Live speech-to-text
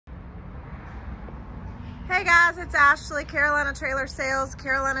Hey guys, it's Ashley, Carolina Trailer Sales,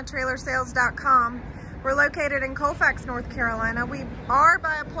 carolinatrailersales.com. We're located in Colfax, North Carolina. We are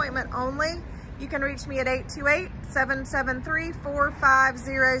by appointment only. You can reach me at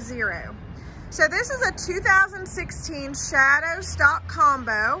 828-773-4500. So this is a 2016 Shadow stock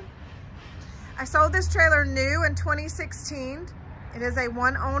combo. I sold this trailer new in 2016. It is a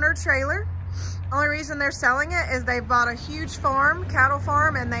one-owner trailer. Only reason they're selling it is they bought a huge farm, cattle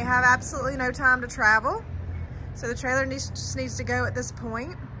farm, and they have absolutely no time to travel. So the trailer just needs to go at this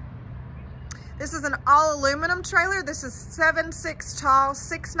point. This is an all aluminum trailer. This is 7'6" tall,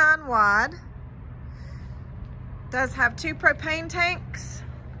 6'9" wide. Does have 2 propane tanks.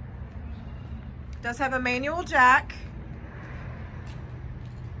 Does have a manual jack.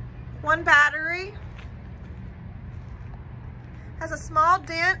 1 battery. Has a small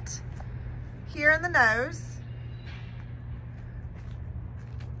dent here in the nose.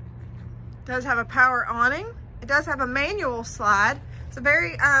 Does have a power awning. It does have a manual slide. It's a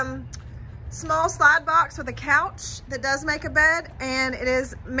very small slide box with a couch that does make a bed, and it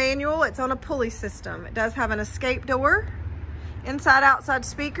is manual. It's on a pulley system. It does have an escape door, inside outside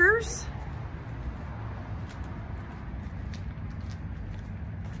speakers.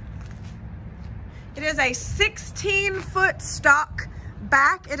 It is a 16-foot stock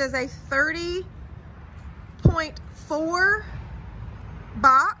back. It is a 30.4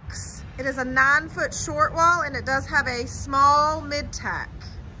 box. It is a 9-foot short wall, and it does have a small mid-tack.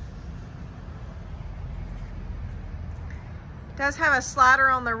 It does have a slider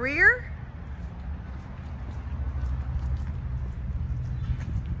on the rear.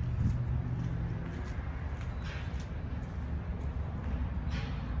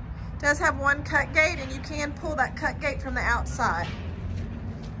 It does have 1 cut gate, and you can pull that cut gate from the outside.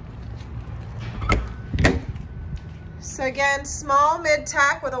 So again, small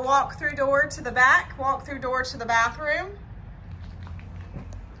mid-tack with a walk-through door to the back, walk-through door to the bathroom.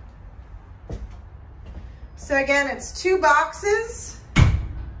 So again, it's 2 boxes.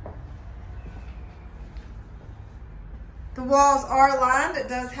 The walls are lined. It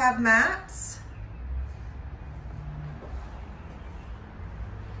does have mats.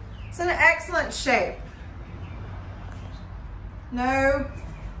 It's in an excellent shape. No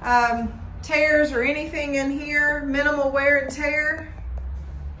tears or anything in here, minimal wear and tear.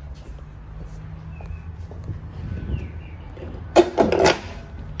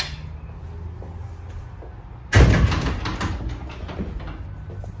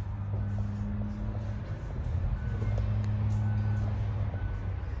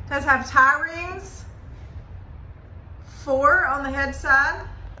 Does have tie rings, 4 on the head side.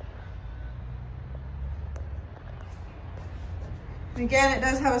 Again, it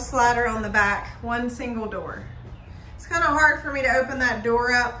does have a slider on the back, 1 single door. It's kind of hard for me to open that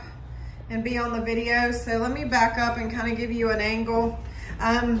door up and be on the video, so let me back up and kind of give you an angle.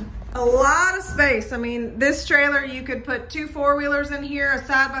 A lot of space. I mean, this trailer, you could put 2 4-wheelers in here, a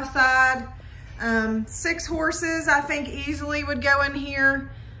side-by-side. 6 horses, I think, easily would go in here.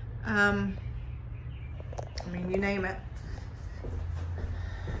 I mean, you name it.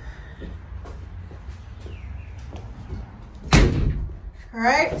 All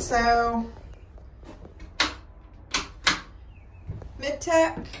right, so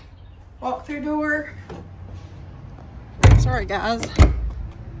mid-tack, walk-through door. Sorry, guys.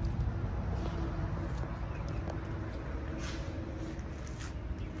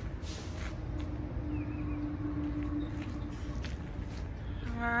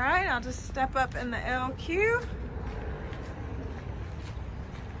 All right, I'll just step up in the LQ.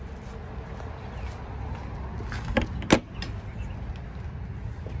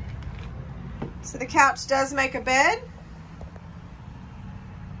 So the couch does make a bed.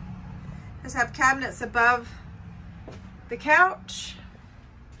 Does have cabinets above the couch.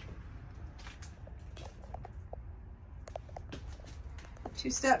 Two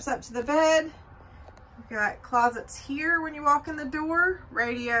steps up to the bed. You've got closets here when you walk in the door.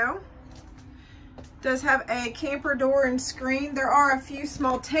 Radio. Does have a camper door and screen. There are a few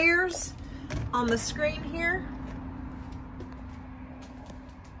small tears on the screen here.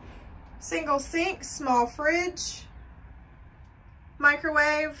 Single sink, small fridge,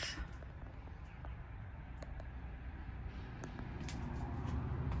 microwave.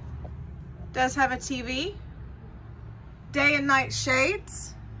 Does have a TV, day and night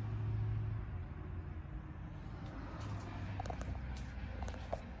shades.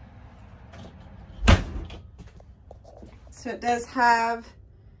 So it does have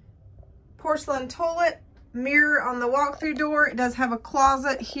porcelain toilet, mirror on the walk-through door. It does have a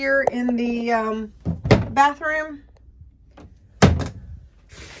closet here in the bathroom.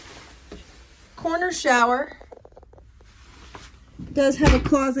 corner shower. It does have a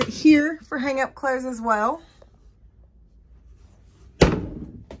closet here for hang up clothes as well.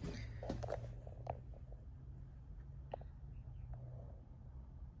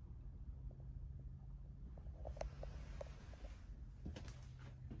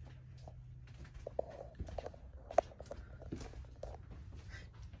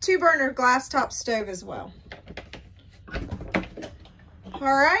 Two burner glass top stove as well. All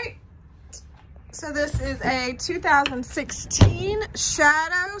right, so this is a 2016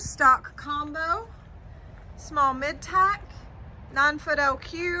 Shadow stock combo, small mid tack, 9-foot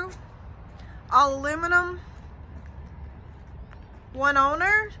LQ, all aluminum, one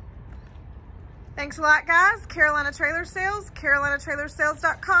owner. Thanks a lot, guys. Carolina Trailer Sales,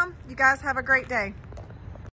 carolinatrailersales.com. You guys have a great day.